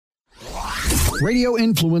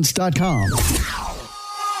radioinfluence.com.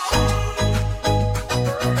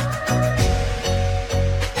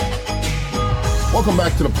 Welcome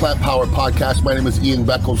back to the Plant Power Podcast. My name is Ian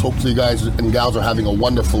Beckles. Hopefully you guys and gals are having a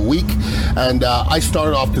wonderful week. And I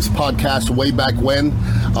started off this podcast way back when,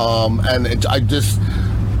 I just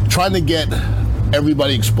trying to get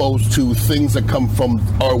everybody exposed to things that come from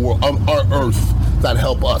our earth that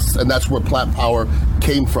help us, and that's where Plant Power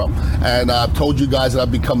came from. And I've told you guys that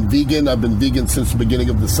I've become vegan. I've been vegan since the beginning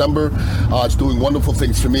of December. It's doing wonderful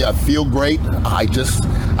things for me. I feel great.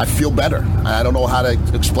 I feel better. I don't know how to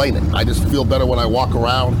explain it. I just feel better when I walk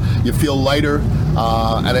around. You feel lighter,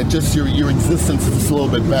 and it just your existence is just a little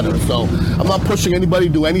bit better. So I'm not pushing anybody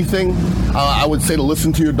to do anything. I would say to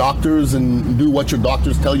listen to your doctors and do what your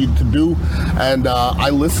doctors tell you to do. And I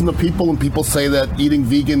listen to people, and people say that eating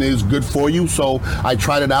vegan is good for you. So I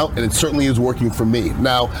tried it out, and it certainly is working for me.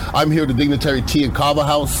 Now, I'm here at the Dignitary Tea and Kava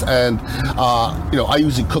House, and I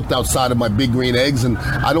usually cooked outside of my Big Green Eggs, and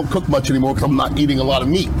I don't cook much anymore because I'm not eating a lot of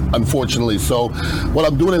meat, unfortunately. So what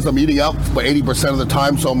I'm doing is I'm eating out for 80% of the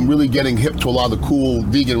time, so I'm really getting hip to a lot of the cool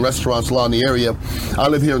vegan restaurants around the area. I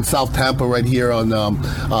live here in South Tampa, right here on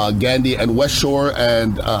Gandy and West Shore,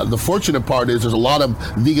 and the fortunate part is there's a lot of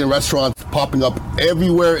vegan restaurants popping up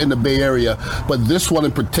everywhere in the Bay Area, but this one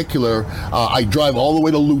in particular, I drive all the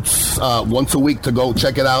way to Lutz once a week to go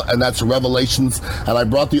check it out, and that's Revelations. And I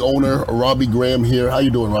brought the owner, Robby Graham, here. How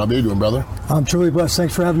you doing, Robby? How you doing, brother? I'm truly blessed.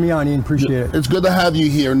 Thanks for having me on, Ian. Appreciate it. It's good to have you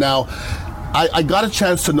here. Now, I got a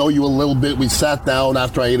chance to know you a little bit. We sat down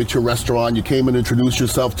after I ate at your restaurant. You came and introduced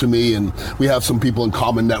yourself to me, and we have some people in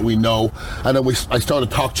common that we know. And then I started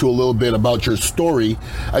to talk to you a little bit about your story,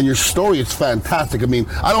 and your story is fantastic. I mean,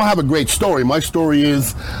 I don't have a great story. My story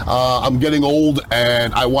is I'm getting old,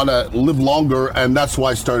 and I want to live longer, and that's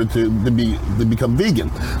why I started to become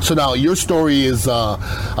vegan. So now your story is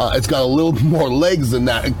it's got a little more legs than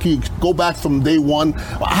that. Can you go back from day one?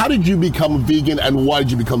 How did you become a vegan, and why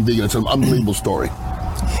did you become vegan? It's an unbelievable story.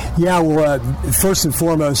 Yeah, well, first and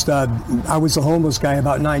foremost, I was a homeless guy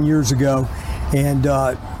about 9 years ago, and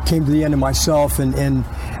came to the end of myself, and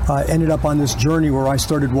ended up on this journey where I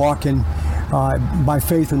started walking by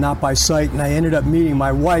faith and not by sight, and I ended up meeting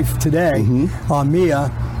my wife today,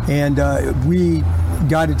 Mia, and we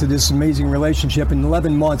got into this amazing relationship. In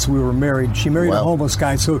 11 months we were married. She married a homeless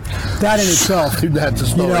guy, so that in itself, that's a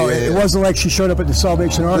story. It wasn't like she showed up at the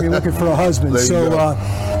Salvation Army looking for a husband. So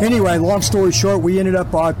anyway, long story short, we ended up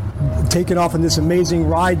taking off on this amazing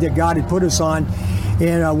ride that God had put us on.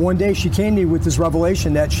 And one day she came to me with this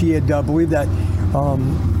revelation that she had believed that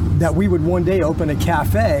that we would one day open a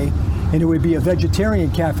cafe, and it would be a vegetarian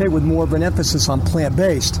cafe with more of an emphasis on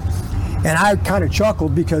plant-based. And I kind of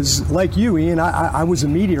chuckled because, like you, Ian, I was a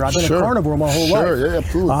meat eater. I've been a carnivore my whole life. Yeah,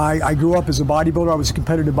 absolutely. I grew up as a bodybuilder. I was a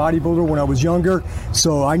competitive bodybuilder when I was younger,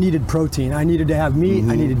 so I needed protein. I needed to have meat.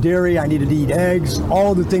 I needed dairy. I needed to eat eggs,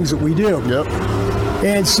 all the things that we do. Yep.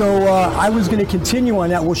 And so I was going to continue on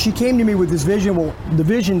that. Well, she came to me with this vision. Well, the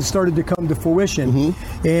vision started to come to fruition,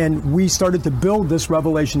 and we started to build this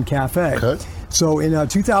Revelation Cafe. Okay. So in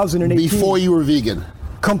 2018... Before you were vegan?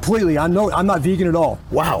 Completely. I'm not vegan at all.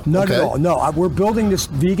 Wow. Not at all. No, we're building this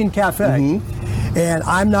vegan cafe, and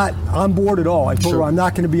I'm not on board at all. I told her I'm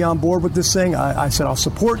not going to be on board with this thing. I said I'll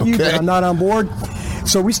support you, but I'm not on board.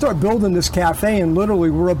 So we start building this cafe, and literally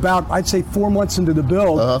we're about, I'd say, 4 months into the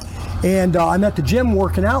build. And I'm at the gym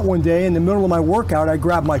working out one day. In the middle of my workout, I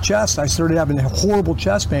grabbed my chest. I started having horrible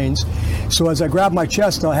chest pains. So as I grabbed my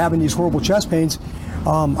chest, having these horrible chest pains,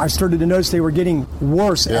 I started to notice they were getting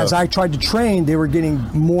worse. As I tried to train, they were getting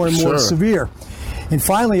more and more severe. And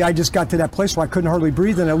finally, I just got to that place where I couldn't hardly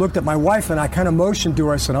breathe, and I looked at my wife, and I kind of motioned to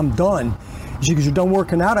her. I said, I'm done. She goes, you're done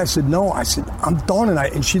working out? I said, no. I said, I'm done.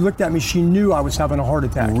 And she looked at me. She knew I was having a heart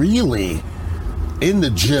attack. Really? In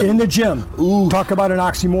the gym? In the gym. Ooh. Talk about an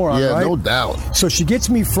oxymoron, right? Yeah, no doubt. So she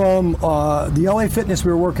gets me from the LA Fitness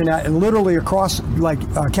we were working at, and literally across,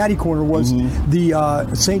 catty corner was the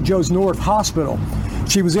St. Joe's North Hospital.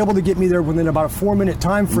 She was able to get me there within about a 4-minute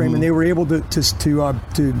time frame, and they were able to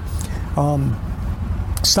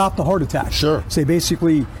stop the heart attack. Sure. So they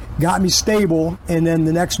basically got me stable, and then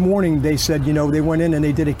the next morning they said, they went in and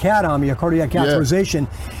they did a CAT on me, a cardiac catheterization,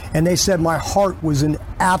 and they said my heart was in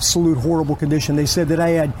absolute horrible condition. They said that I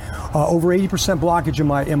had over 80% blockage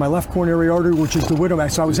in my left coronary artery, which is the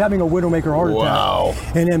widowmaker. So I was having a widowmaker heart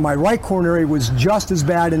attack. And then my right coronary was just as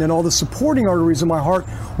bad, and then all the supporting arteries in my heart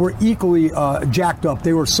were equally jacked up.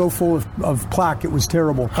 They were so full of plaque, it was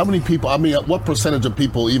terrible. How many people, what percentage of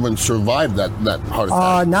people even survived that heart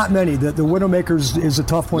attack? Not many. The widowmaker is a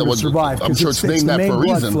tough one to to survive. I'm sure it's named that for a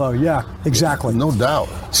reason. Flow. Yeah, exactly. No doubt.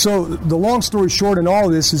 So the long story short in all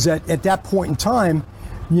of this is that at that point in time,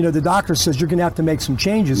 the doctor says you're going to have to make some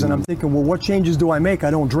changes. And I'm thinking, well, what changes do I make?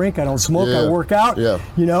 I don't drink, I don't smoke, I work out,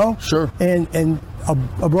 Sure. And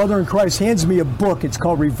a brother in Christ hands me a book. It's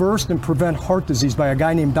called Reverse and Prevent Heart Disease by a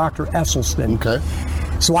guy named Dr. Esselstyn. Okay.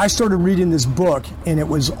 So I started reading this book, and it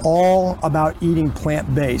was all about eating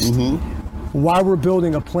plant-based. While we're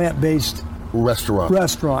building a plant-based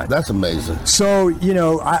restaurant. That's amazing. So,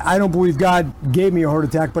 I don't believe God gave me a heart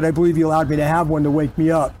attack, but I believe he allowed me to have one to wake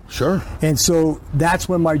me up. Sure. And so that's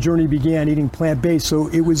when my journey began, eating plant-based. So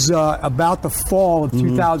it was about the fall of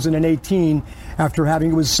 2018,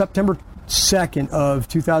 it was September 2nd of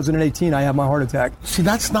 2018, I had my heart attack. See,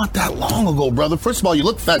 that's not that long ago, brother. First of all, you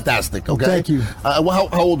look fantastic, okay? Thank you. How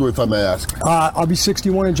old are you, if I may ask? I'll be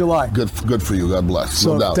 61 in July. Good for you. God bless.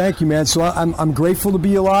 So no doubt. Thank you, man. So I'm grateful to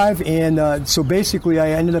be alive. And so basically,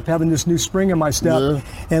 I ended up having this new spring in my step. Yeah.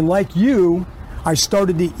 And like you, I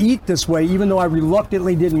started to eat this way, even though I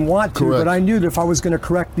reluctantly didn't want to. Correct. But I knew that if I was going to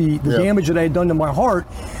correct the damage that I had done to my heart,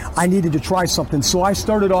 I needed to try something. So I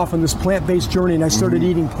started off on this plant-based journey, and I started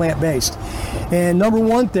eating plant-based. And number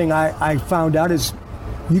one thing I found out is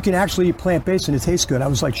you can actually eat plant-based and it tastes good. I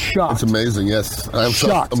was like shocked. It's amazing, yes. I'm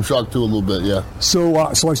shocked too a little bit, yeah. So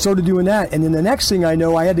I started doing that. And then the next thing I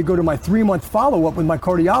know, I had to go to my 3-month follow-up with my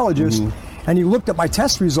cardiologist. And he looked at my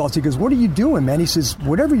test results. He goes, "What are you doing, man?" He says,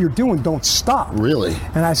 "Whatever you're doing, don't stop." Really?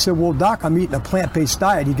 And I said, "Well, Doc, I'm eating a plant-based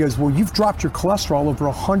diet." He goes, "Well, you've dropped your cholesterol over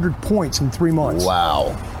 100 points in 3 months."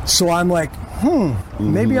 Wow. So I'm like,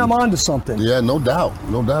 maybe I'm onto something. Yeah, no doubt.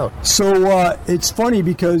 So it's funny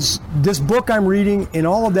because this book I'm reading and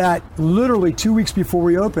all of that, literally 2 weeks before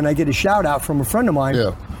we open, I get a shout out from a friend of mine.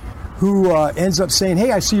 Yeah. Who ends up saying,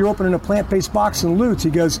 "Hey, I see you're opening a plant-based box in Lutz." He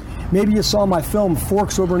goes, "Maybe you saw my film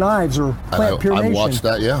Forks Over Knives or Plant Pure Nation." I watched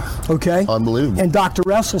that, yeah. Okay. Unbelievable. And Dr.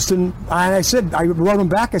 Esselstyn, I wrote him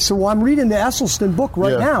back. I said, "Well, I'm reading the Esselstyn book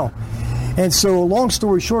right now." And so, long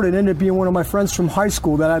story short, it ended up being one of my friends from high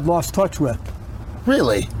school that I'd lost touch with.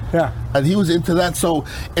 Really? Yeah. And he was into that, so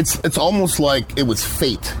it's almost like it was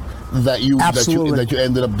fate. That you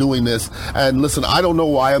ended up doing this. And listen, I don't know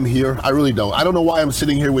why I'm here. I really don't. I don't know why I'm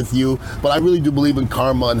sitting here with you, but I really do believe in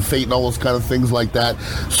karma and fate and all those kind of things like that.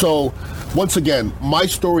 So once again, my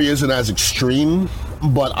story isn't as extreme,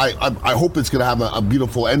 but I hope it's going to have a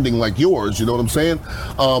beautiful ending like yours, you know what I'm saying?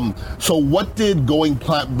 So what did going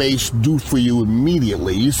plant-based do for you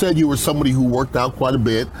immediately? You said you were somebody who worked out quite a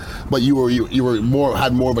bit, but you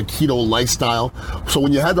had more of a keto lifestyle. So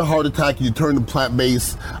when you had the heart attack and you turned to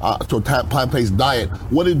plant-based diet,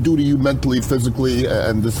 what did it do to you mentally, physically,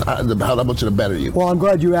 and how much did it better you? Well, I'm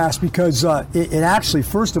glad you asked because it actually,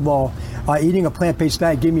 first of all, eating a plant-based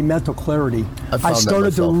diet gave me mental clarity. I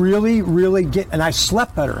started to really, really get, and I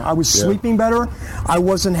slept better. I was sleeping better. I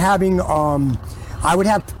wasn't having, I would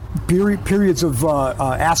have periods of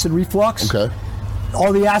acid reflux. Okay.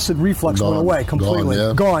 All the acid reflux went away completely.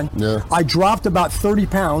 Gone. Yeah. I dropped about 30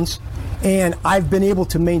 pounds. And I've been able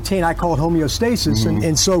to maintain, I call it homeostasis.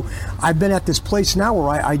 And so I've been at this place now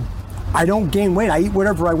where I don't gain weight. I eat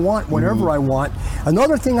whatever I want, whenever I want.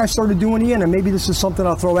 Another thing I started doing, Ian, and maybe this is something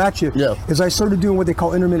I'll throw at you, is I started doing what they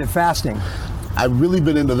call intermittent fasting. I've really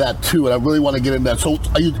been into that too, and I really want to get into that. So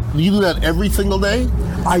do you do that every single day?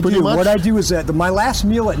 I do. Much? What I do is that my last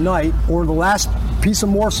meal at night, or the last piece of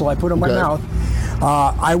morsel I put in my mouth,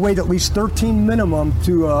 I wait at least 13 minimum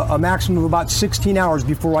to a maximum of about 16 hours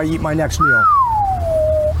before I eat my next meal.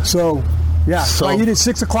 So I eat at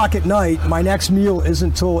 6 o'clock at night. My next meal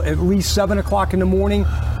isn't until at least 7 o'clock in the morning,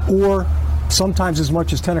 or sometimes as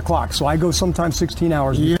much as 10 o'clock. So I go sometimes 16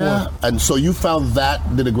 hours before. Yeah, and so you found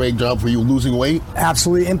that did a great job for you losing weight?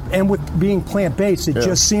 Absolutely, and with being plant-based, it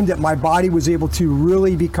just seemed that my body was able to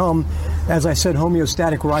really become, as I said,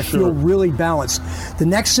 homeostatic, where I feel really balanced. The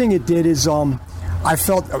next thing it did is I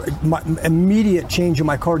felt my immediate change in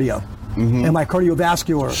my cardio and my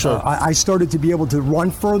cardiovascular. Sure. I started to be able to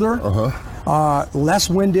run further, less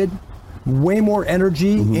winded, way more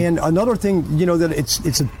energy. And another thing, that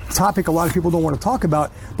it's a topic a lot of people don't want to talk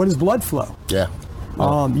about, but is blood flow. Yeah.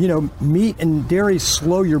 Meat and dairy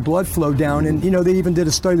slow your blood flow down. And, they even did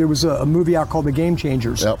a study. There was a movie out called The Game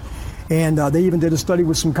Changers. Yep. And they even did a study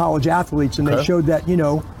with some college athletes, and they showed that,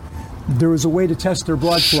 there was a way to test their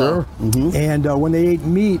blood flow. And when they ate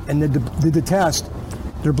meat and did the test,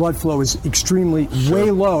 their blood flow is extremely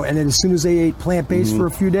way low. And then as soon as they ate plant-based for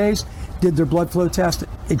a few days, did their blood flow test,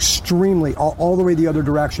 extremely, all the way the other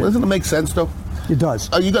direction. Doesn't it make sense, though? It does.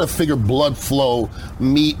 You got to figure blood flow,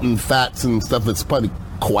 meat and fats and stuff that's probably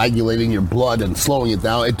coagulating your blood and slowing it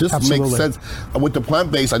down. It just makes sense. With the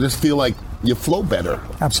plant-based, I just feel like you flow better.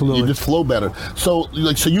 Absolutely. You just flow better. So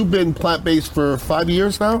you've been plant-based for 5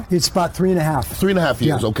 years now? It's about 3.5. 3.5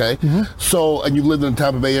 years, okay. So, and you've lived in the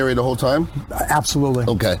Tampa Bay area the whole time? Absolutely.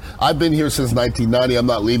 Okay. I've been here since 1990. I'm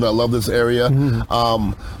not leaving. I love this area.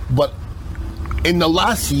 But in the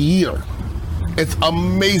last year, it's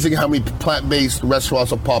amazing how many plant-based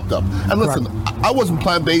restaurants have popped up. And listen, I wasn't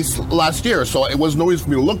plant-based last year, so it was no reason for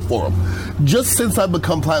me to look for them. Just since I've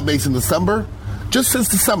become plant-based in December,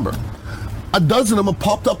 a dozen of them have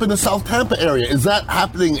popped up in the South Tampa area. Is that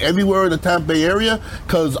happening everywhere in the Tampa Bay area?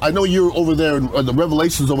 Because I know you're over there, the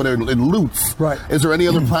Revelation's over there in Lutz. Right. Is there any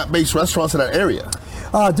other plant-based restaurants in that area?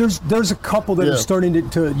 There's a couple that are starting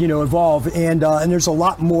to evolve, and there's a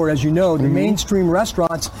lot more. As you know, the mainstream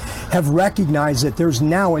restaurants have recognized that there's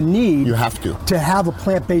now a need. You have to have a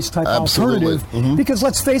plant-based type alternative, because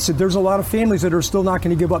let's face it, there's a lot of families that are still not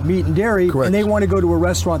going to give up meat and dairy, and they want to go to a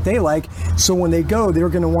restaurant they like. So when they go, they're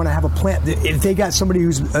going to want to have a plant. If they got somebody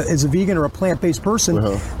who's is a vegan or a plant-based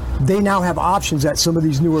person. They now have options at some of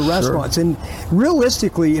these newer restaurants. And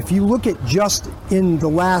realistically, if you look at just in the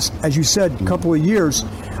last, as you said, couple of years,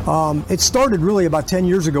 it started really about 10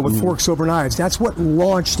 years ago with Forks Over Knives. That's what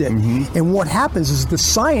launched it. And what happens is the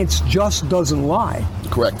science just doesn't lie.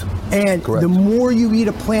 Correct. And the more you eat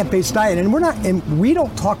a plant-based diet, and we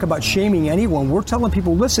don't talk about shaming anyone. We're telling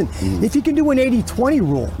people, listen, if you can do an 80-20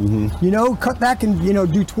 rule, cut back and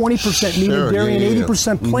do 20% meat and dairy and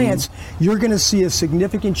 80% plants, you're going to see a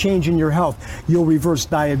significant change in your health. You'll reverse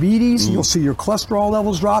diabetes. You'll see your cholesterol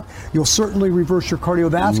levels drop. You'll certainly reverse your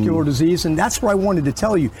cardiovascular disease. And that's what I wanted to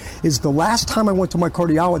tell you is the last time I went to my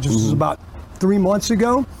cardiologist was about 3 months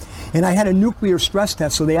ago. And I had a nuclear stress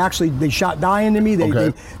test, so they shot dye into me.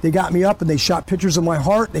 They got me up and they shot pictures of my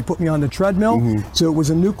heart. They put me on the treadmill. So it was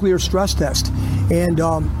a nuclear stress test, and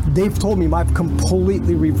they've told me I've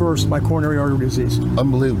completely reversed my coronary artery disease.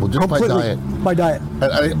 Unbelievable, just completely, by diet. By diet.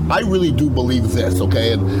 And I really do believe this,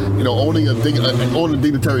 okay? And owning a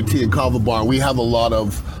Dignitary Tea in Carver Bar, we have a lot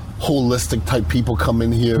of holistic type people come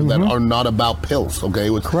in here that are not about pills,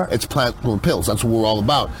 okay? It's plant pills. That's what we're all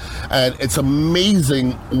about. And it's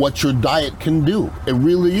amazing what your diet can do. It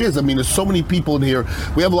really is. I mean, there's so many people in here.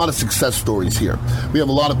 We have a lot of success stories here. We have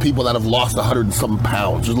a lot of people that have lost 100 and some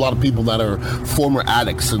pounds. There's a lot of people that are former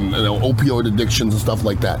addicts and opioid addictions and stuff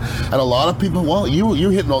like that. And a lot of people, well,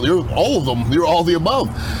 you're hitting all of them. You're all the above.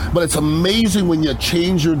 But it's amazing when you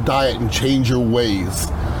change your diet and change your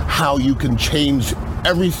ways, how you can change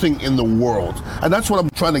everything in the world. And that's what I'm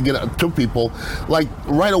trying to get to people. Like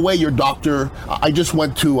right away, your doctor, I just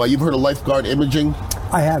went to, you've heard of lifeguard imaging?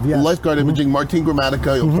 I have, yeah. Lifeguard imaging, Martin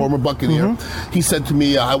Gramatica, a former Buccaneer. He said to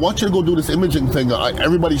me, I want you to go do this imaging thing.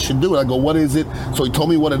 Everybody should do it. I go, what is it? So he told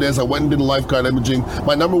me what it is. I went and did lifeguard imaging.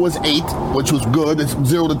 My number was 8, which was good. It's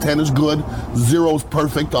 0 to 10 is good. 0 is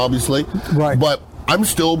perfect, obviously. Right. But I'm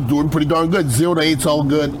still doing pretty darn good. 0 to 8's all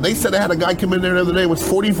good. They said I had a guy come in there the other day with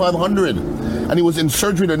 4,500, and he was in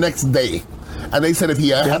surgery the next day. And they said if he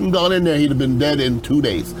hadn't gone in there, he'd have been dead in 2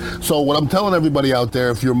 days. So what I'm telling everybody out there,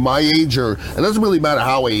 if you're my age or, it doesn't really matter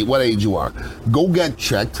what age you are, go get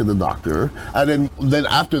checked to the doctor, and then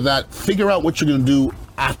after that, figure out what you're going to do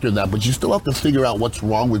after that. But you still have to figure out what's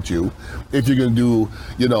wrong with you if you're going to do,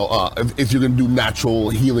 if you're going to do natural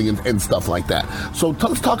healing and stuff like that. So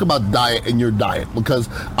let's talk about diet and your diet, because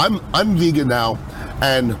I'm vegan now,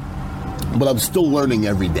 but I'm still learning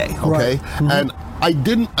every day. Okay, right. And I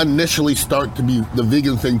didn't initially start to be the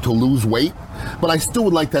vegan thing to lose weight, but I still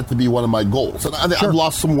would like that to be one of my goals. And I've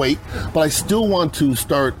lost some weight, but I still want to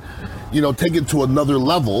start, take it to another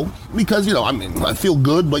level, because, I feel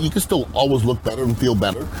good, but you can still always look better and feel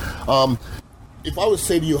better. If I would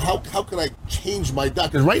say to you, how can I change my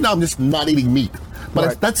diet? Because right now I'm just not eating meat,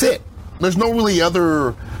 but that's it. There's no really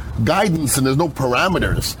other guidance and there's no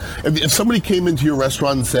parameters. If somebody came into your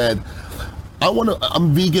restaurant and said,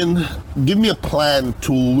 I'm vegan, give me a plan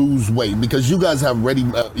to lose weight, because you guys have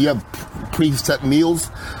you have preset meals.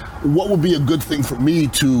 What would be a good thing for me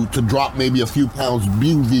to drop maybe a few pounds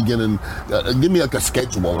being vegan, and give me like a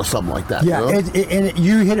schedule or something like that? Yeah, and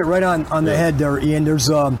you hit it right on the head there, Ian.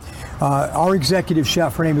 There's our executive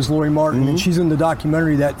chef, her name is Lori Martin, and she's in the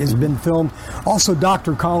documentary that has been filmed. Also,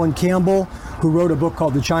 Dr. Colin Campbell, who wrote a book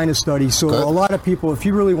called The China Study. So a lot of people, if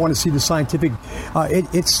you really want to see the scientific,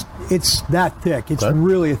 it's that thick. It's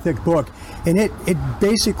really a thick book. And it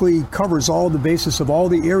basically covers all the basis of all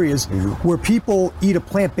the areas where people eat a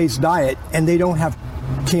plant-based diet and they don't have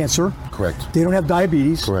cancer. Correct. They don't have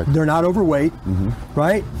diabetes. Correct. They're not overweight.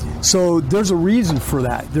 Right? So there's a reason for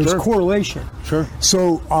that. There's correlation. Sure.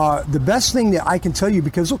 So the best thing that I can tell you,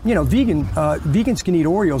 because vegans can eat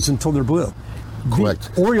Oreos until they're blue.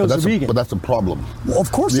 Correct. Oreos are vegan. But that's a problem. Well,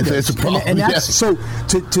 of course it is. It's a problem. And that's, so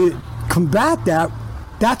to combat that,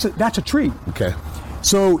 that's a treat. Okay.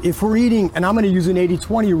 So if we're eating, and I'm going to use an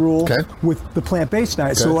 80-20 rule with the plant-based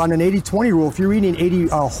diet. So on an 80-20 rule, if you're eating 80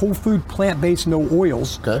 whole food plant-based, no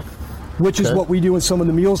oils, which is what we do in some of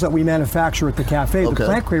the meals that we manufacture at the cafe, the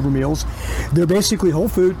Plant Craver meals, they're basically whole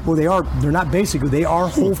food. Well, they're not basically, they are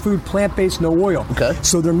whole food plant-based, no oil.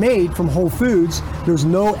 So they're made from whole foods. There's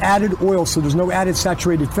no added oil, so there's no added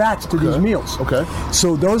saturated fats to these meals.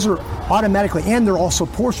 So those are automatically, and they're also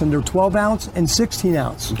portioned. They're 12 ounce and 16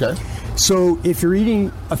 ounce. So if you're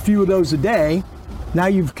eating a few of those a day, now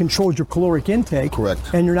you've controlled your caloric intake.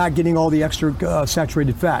 And you're not getting all the extra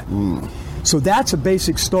saturated fat. So that's a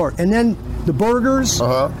basic start. And then the burgers,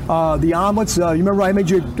 the omelets. You remember I made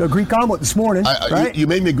you a Greek omelet this morning, right? You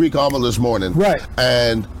made me a Greek omelet this morning. Right.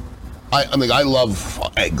 And I mean, I love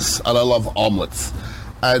eggs and I love omelets.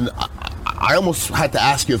 And I almost had to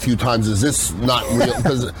ask you a few times, is this not real?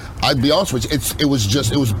 Because I'd be honest with you, it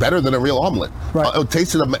was better than a real omelet. It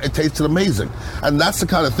tasted amazing. And that's the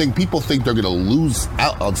kind of thing people think they're going to lose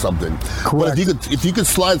out on something. But if you could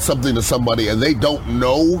slide something to somebody and they don't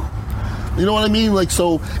know, you know what I mean? Like,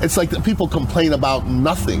 so it's like that people complain about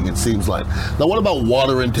nothing, it seems like. Now, what about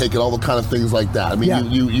water intake and all the kind of things like that? I mean,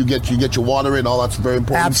 you get your water in, all that's very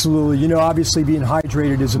important. Absolutely. You know, obviously being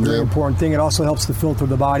hydrated is a very important thing. It also helps to filter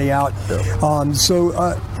the body out.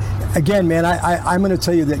 Again, man, I'm going to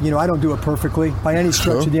tell you that, you know, I don't do it perfectly by any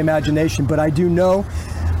stretch of the imagination, but I do know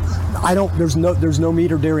there's no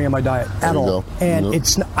meat or dairy in my diet at all. And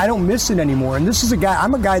I don't miss it anymore. And this is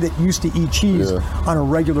I'm a guy that used to eat cheese on a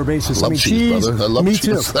regular basis. I love cheese, brother. I love me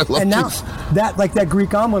cheese. too. I love and now cheese. that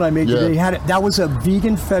Greek omelet I made today that was a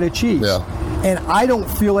vegan feta cheese. And I don't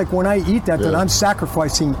feel like when I eat that I'm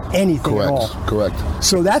sacrificing anything at all.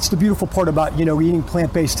 So that's the beautiful part about, you know, eating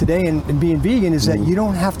plant-based today and being vegan is that you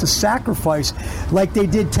don't have to sacrifice like they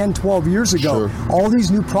did 10, 12 years ago. All these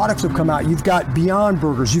new products have come out. You've got Beyond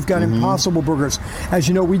Burgers. You've got Impossible Burgers. As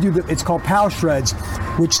you know, we do it's called POW Shreds,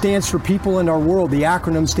 which stands for People in Our World. The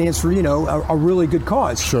acronym stands for, you know, a really good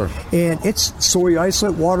cause. And it's soy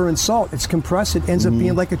isolate, water, and salt. It's compressed. It ends up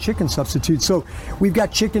being like a chicken substitute. So we've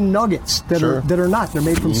got chicken nuggets that are not. They're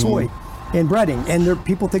made from soy and breading, and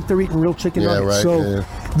people think they're eating real chicken nuggets.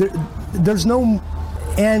 There's no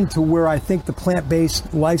end to where I think the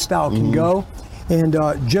plant-based lifestyle can go. And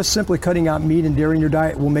just simply cutting out meat and dairy in your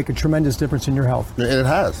diet will make a tremendous difference in your health. And it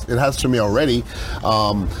has to me already.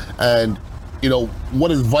 And you know,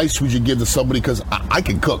 what advice would you give to somebody? Because I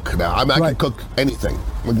can cook now. I can cook anything,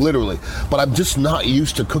 like literally. But I'm just not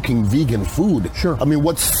used to cooking vegan food. I mean,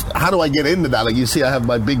 how do I get into that? Like, you see, I have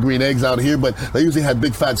my big green eggs out here, but they usually had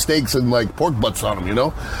big fat steaks and like pork butts on them. You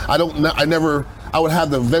know, I would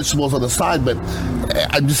have the vegetables on the side, but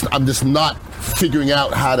I'm just not figuring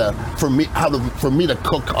out for me to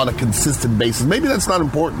cook on a consistent basis. Maybe that's not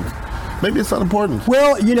important. Maybe it's not important.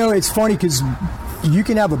 Well, you know, it's funny because you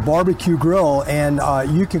can have a barbecue grill and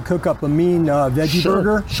you can cook up a mean veggie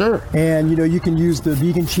burger. And, you know, you can use the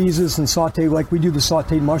vegan cheeses and saute, like we do the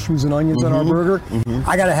sauteed mushrooms and onions on our burger. You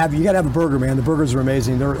got to have a burger, man. The burgers are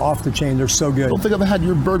amazing. They're off the chain. They're so good. I don't think I've had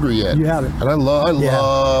your burger yet. You haven't. And I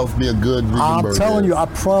love me a good vegan burger. I'm telling you, I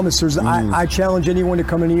promise. I challenge anyone to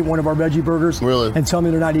come and eat one of our veggie burgers and tell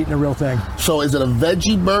me they're not eating a real thing. So is it a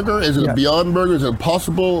veggie burger? Is it a Beyond Burger? Is it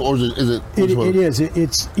Impossible? Or is it? It is.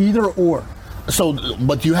 It's either or. So,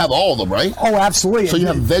 but you have all of them, right? Oh, absolutely. So you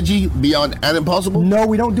have veggie, Beyond, and Impossible? No,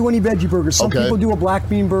 we don't do any veggie burgers. Some people do a black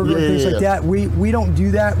bean burger and things like that. We don't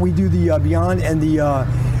do that. We do the Beyond and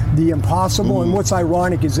the Impossible. And what's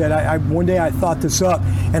ironic is that I one day I thought this up,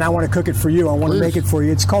 and I want to cook it for you. I want to make it for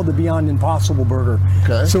you. It's called the Beyond Impossible Burger.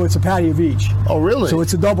 So it's a patty of each. Oh, really? So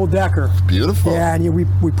it's a double decker. Beautiful. Yeah, and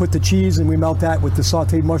we put the cheese and we melt that with the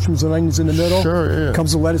sauteed mushrooms and onions in the middle.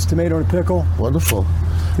 Comes the lettuce, tomato, and a pickle. Wonderful.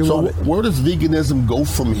 So where does veganism go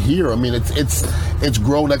from here? I mean, it's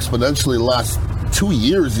grown exponentially the last 2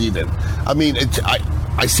 years even. I mean,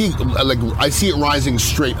 I see it rising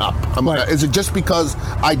straight up. Is it just because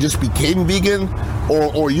I just became vegan,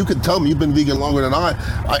 or you can tell me you've been vegan longer than I?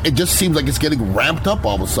 It just seems like it's getting ramped up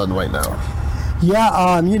all of a sudden right now.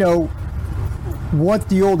 Yeah, you know what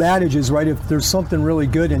the old adage is, right? If there's something really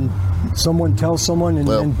good and someone tells someone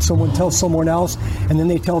and someone tells someone else and then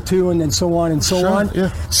they tell two and then so on and so on.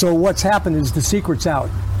 So what's happened is the secret's out.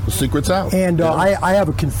 The secret's out. And I have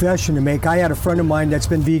a confession to make. I had a friend of mine that's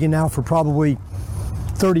been vegan now for probably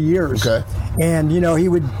 30 years. And, you know,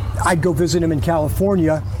 I'd go visit him in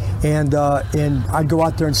California and I'd go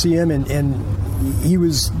out there and see him and he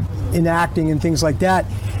was in acting and things like that.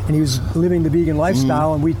 And he was living the vegan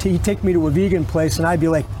lifestyle and he'd take me to a vegan place and I'd be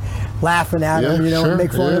like, laughing at him, and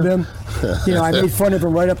make fun of him. I made fun of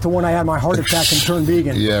him right up to when I had my heart attack and turned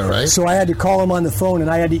vegan. Yeah, right. So I had to call him on the phone, and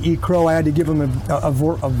I had to eat crow. I had to give him a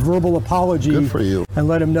verbal apology. Good for you. And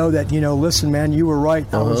let him know that, listen, man, you were right.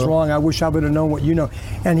 I was wrong. I wish I would have known what you know.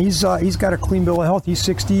 And he's got a clean bill of health. He's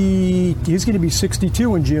 60. He's going to be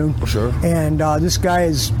 62 in June. Sure. And this guy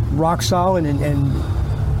is rock solid and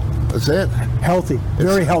that's it. Healthy,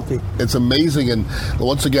 very healthy. It's amazing, and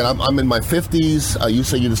once again, I'm in my 50s. You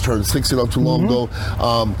say you just turned 60 not too long ago,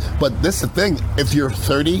 but this is the thing: if you're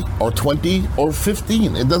 30 or 20 or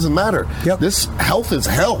 15, it doesn't matter. Yep. This health is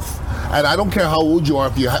health, and I don't care how old you are.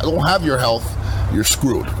 If you don't have your health, you're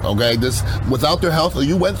screwed. Okay, without your health,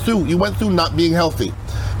 you went through not being healthy.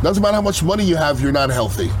 Doesn't matter how much money you have, you're not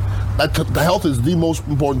healthy. The health is the most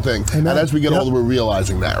important thing, Amen. And as we get older, we're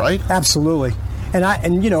realizing that, right? Absolutely.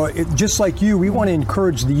 And just like you, we want to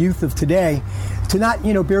encourage the youth of today to not,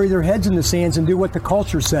 bury their heads in the sands and do what the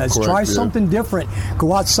culture says. Correct, Try something different.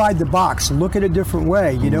 Go outside the box. Look at a different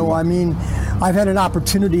way. I've had an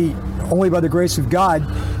opportunity, only by the grace of God,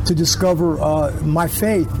 to discover my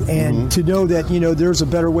faith and to know that, there's a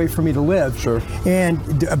better way for me to live. Sure.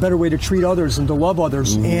 And a better way to treat others and to love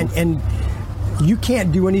others. And you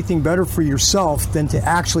can't do anything better for yourself than to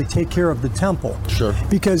actually take care of the temple. Sure.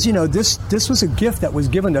 Because, this was a gift that was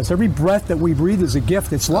given to us. Every breath that we breathe is a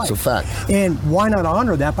gift. It's life. That's a fact. And why not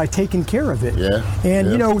honor that by taking care of it? Yeah.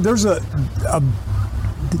 And, there's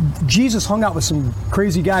Jesus hung out with some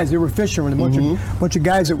crazy guys. They were fishermen, a bunch of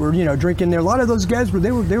guys that were, drinking there. A lot of those guys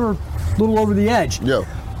they were a little over the edge. Yeah.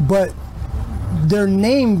 But their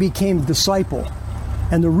name became disciple.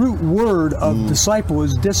 And the root word of disciple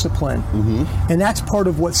is discipline. And that's part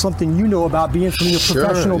of something about being from your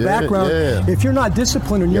professional background. Yeah. If you're not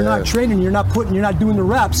disciplined and you're not training, you're not doing the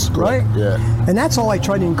reps, right? Yeah. And that's all I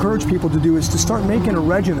try to encourage people to do is to start making a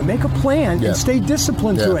regimen, make a plan, and stay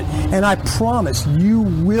disciplined to it. And I promise you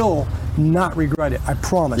will not regret it. I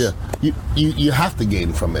promise. Yeah, you have to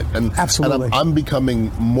gain from it, and absolutely. And I'm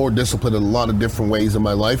becoming more disciplined in a lot of different ways in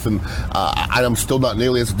my life, and I'm still not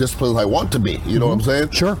nearly as disciplined as I want to be. You know what I'm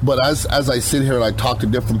saying? Sure. But as I sit here and I talk to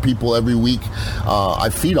different people every week, I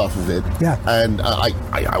feed off of it. Yeah. And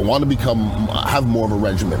I want to have more of a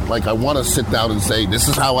regimen. Like I want to sit down and say, this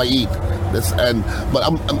is how I eat. But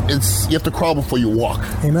you have to crawl before you walk.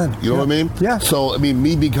 Amen. You know what I mean? Yeah. So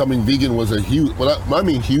me becoming vegan was a huge.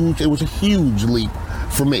 Huge. It was a huge leap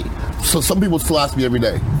for me. So some people still ask me every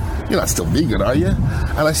day, "You're not still vegan, are you?"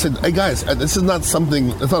 And I said, "Hey guys, this is not something.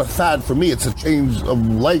 It's not a fad for me. It's a change of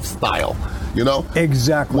lifestyle."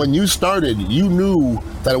 Exactly. When you started, you knew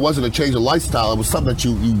that it wasn't a change of lifestyle. It was something that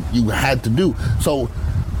you had to do. So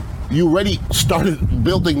you already started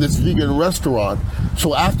building this vegan restaurant.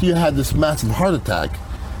 So after you had this massive heart attack,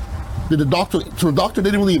 the doctor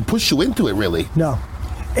didn't really push you into it, really. No.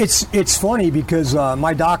 It's funny because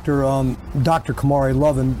my doctor, Dr. Kamari, I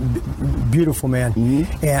love him, beautiful man.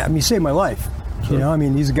 And he saved my life. Sure.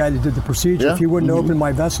 He's a guy that did the procedure. Yeah. If he wouldn't open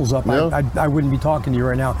my vessels up, I wouldn't be talking to you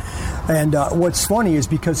right now. And what's funny is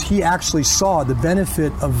because he actually saw the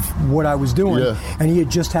benefit of what I was doing, and he had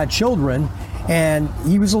just had children, and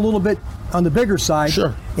he was a little bit on the bigger side.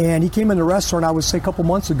 Sure. And he came in the restaurant, I would say a couple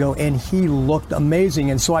months ago, and he looked amazing.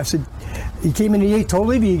 And so I said, he came in and he ate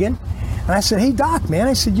totally vegan. And I said, "Hey, Doc, man,"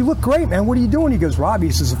 I said, "you look great, man. What are you doing?" He goes, "Robby,"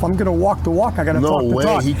 he says, "if I'm going to walk the walk, I got to talk the talk."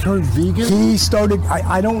 No way. He turned vegan? He started,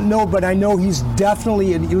 I don't know, but I know he's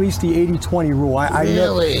definitely at least the 80-20 rule. I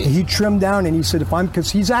really? Know he trimmed down, and he said,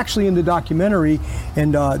 because he's actually in the documentary,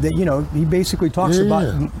 and he basically talks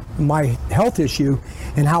about my health issue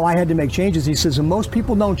and how I had to make changes. He says, and most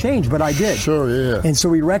people don't change, but I did. Sure, yeah. And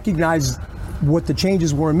so he recognized what the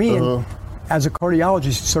changes were in me, and as a cardiologist,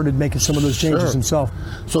 he started making some of those changes himself.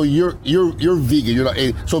 So you're vegan. You're not.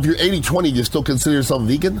 So if you're 80-20, you still consider yourself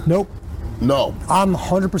vegan? Nope. No. I'm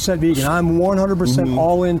 100% vegan. I'm 100%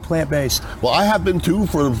 all in plant-based. Well, I have been too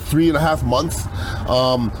for 3.5 months.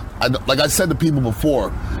 Like I said to people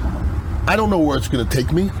before, I don't know where it's going to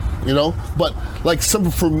take me, but like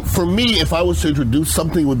for me, if I was to introduce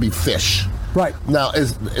something, it would be fish. Right. Now,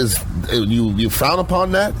 is you frown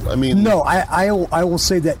upon that? No. I will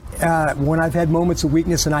say that when I've had moments of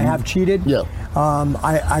weakness and I have cheated,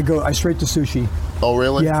 I go straight to sushi. Oh,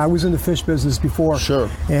 really? Yeah, I was in the fish business before. Sure.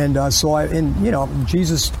 And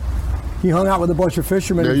Jesus, he hung out with a bunch of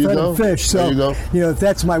fishermen and fed them fish. So if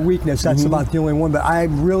that's my weakness, that's about the only one. But I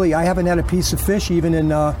haven't had a piece of fish even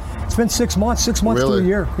in. It's been 6 months. 6 months to a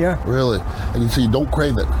year. Yeah. Really? And so you don't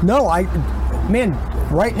crave it? No,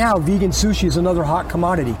 right now, vegan sushi is another hot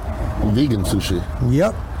commodity. Vegan sushi?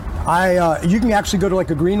 Yep. You can actually go to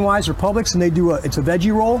like a Greenwise or Publix, and they do it's a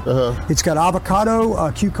veggie roll. It's got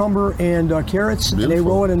avocado, cucumber, and carrots, Beautiful. and they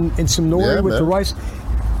roll it in some nori with the rice.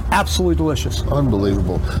 Absolutely delicious.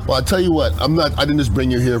 Unbelievable. Well, I tell you what, I didn't just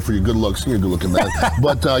bring you here for your good looks. You're a good-looking man,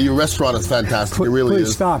 but your restaurant is fantastic. It really Please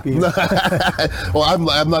is. Stop, Ian. Well,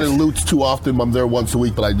 I'm not in Lutz too often. I'm there once a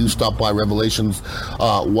week, but I do stop by Revelations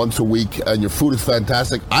once a week, and your food is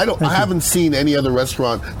fantastic. I haven't seen any other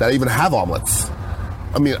restaurant that even have omelets.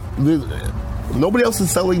 I mean, nobody else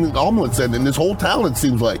is selling omelets in this whole town, it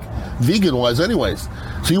seems like, vegan-wise anyways.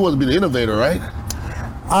 So you want to be the innovator, right?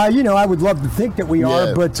 I would love to think that we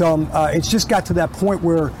are, but it's just got to that point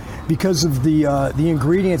where, because of the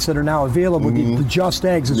ingredients that are now available, the Just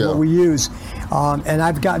Eggs is what we use. And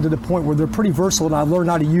I've gotten to the point where they're pretty versatile, and I've learned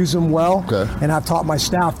how to use them well, and I've taught my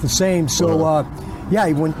staff the same. So,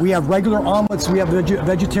 when we have regular omelets, we have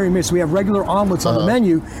vegetarian meals, we have regular omelets on the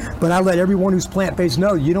menu, but I let everyone who's plant-based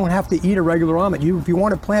know you don't have to eat a regular omelet. If you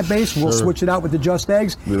want it plant-based, we'll switch it out with the Just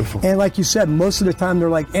Eggs. Beautiful. And like you said, most of the time they're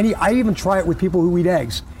like, I even try it with people who eat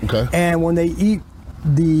eggs. Okay. And when they eat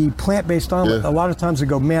the plant-based omelet, a lot of times they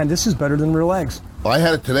go, man, this is better than real eggs. Well, I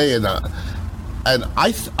had it today, and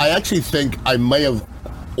I actually think I may have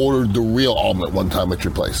ordered the real omelet one time at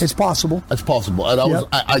your place. It's possible. It's possible. And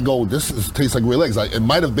I go, tastes like real eggs. It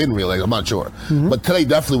might have been real eggs. I'm not sure. But today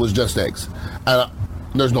definitely was just eggs. And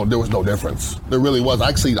there was no difference. There really was.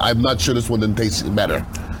 Actually, I'm not sure this one didn't taste better.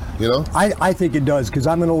 You know? I think it does, because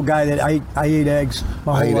I'm an old guy that I ate eggs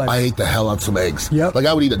my whole life. I ate the hell out of some eggs. Yep. Like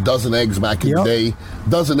I would eat a dozen eggs back in the day.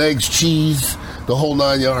 Dozen eggs, cheese, the whole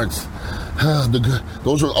 9 yards.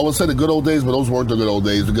 Those were, I would say, the good old days, but those weren't the good old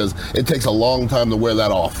days, because it takes a long time to wear that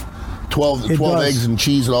off. 12 eggs and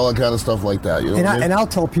cheese and all that kind of stuff like that. You know and I'll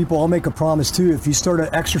tell people, I'll make a promise too, if you start an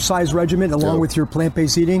exercise regimen along with your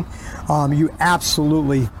plant-based eating, you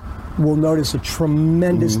absolutely will notice a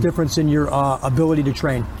tremendous difference in your ability to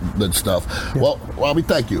train. Good stuff. Yeah. Well, Robby,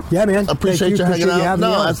 thank you. Yeah, man. I appreciate you hanging out.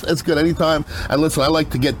 No, it's good anytime. And listen, I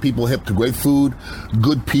like to get people hip to great food,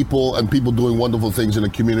 good people, and people doing wonderful things in the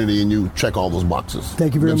community, and you check all those boxes.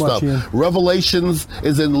 Thank you very much, Ian. Revelations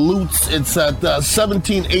is in Lutz. It's at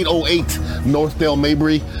 17808 Northdale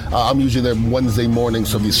Mabry. I'm usually there Wednesday morning,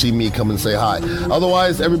 so if you see me, come and say hi.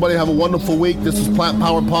 Otherwise, everybody have a wonderful week. This is Plant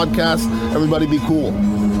Power Podcast. Everybody be cool.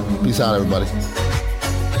 Peace out, everybody.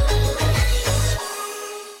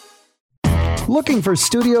 Looking for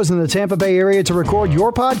studios in the Tampa Bay area to record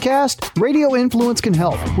your podcast? Radio Influence can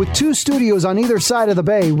help. With 2 studios on either side of the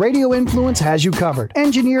bay, Radio Influence has you covered.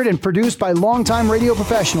 Engineered and produced by longtime radio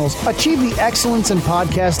professionals, achieve the excellence in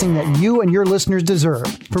podcasting that you and your listeners deserve.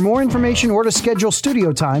 For more information or to schedule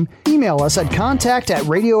studio time, email us at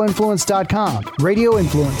contact@radioinfluence.com. Radio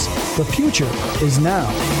Influence. The future is now.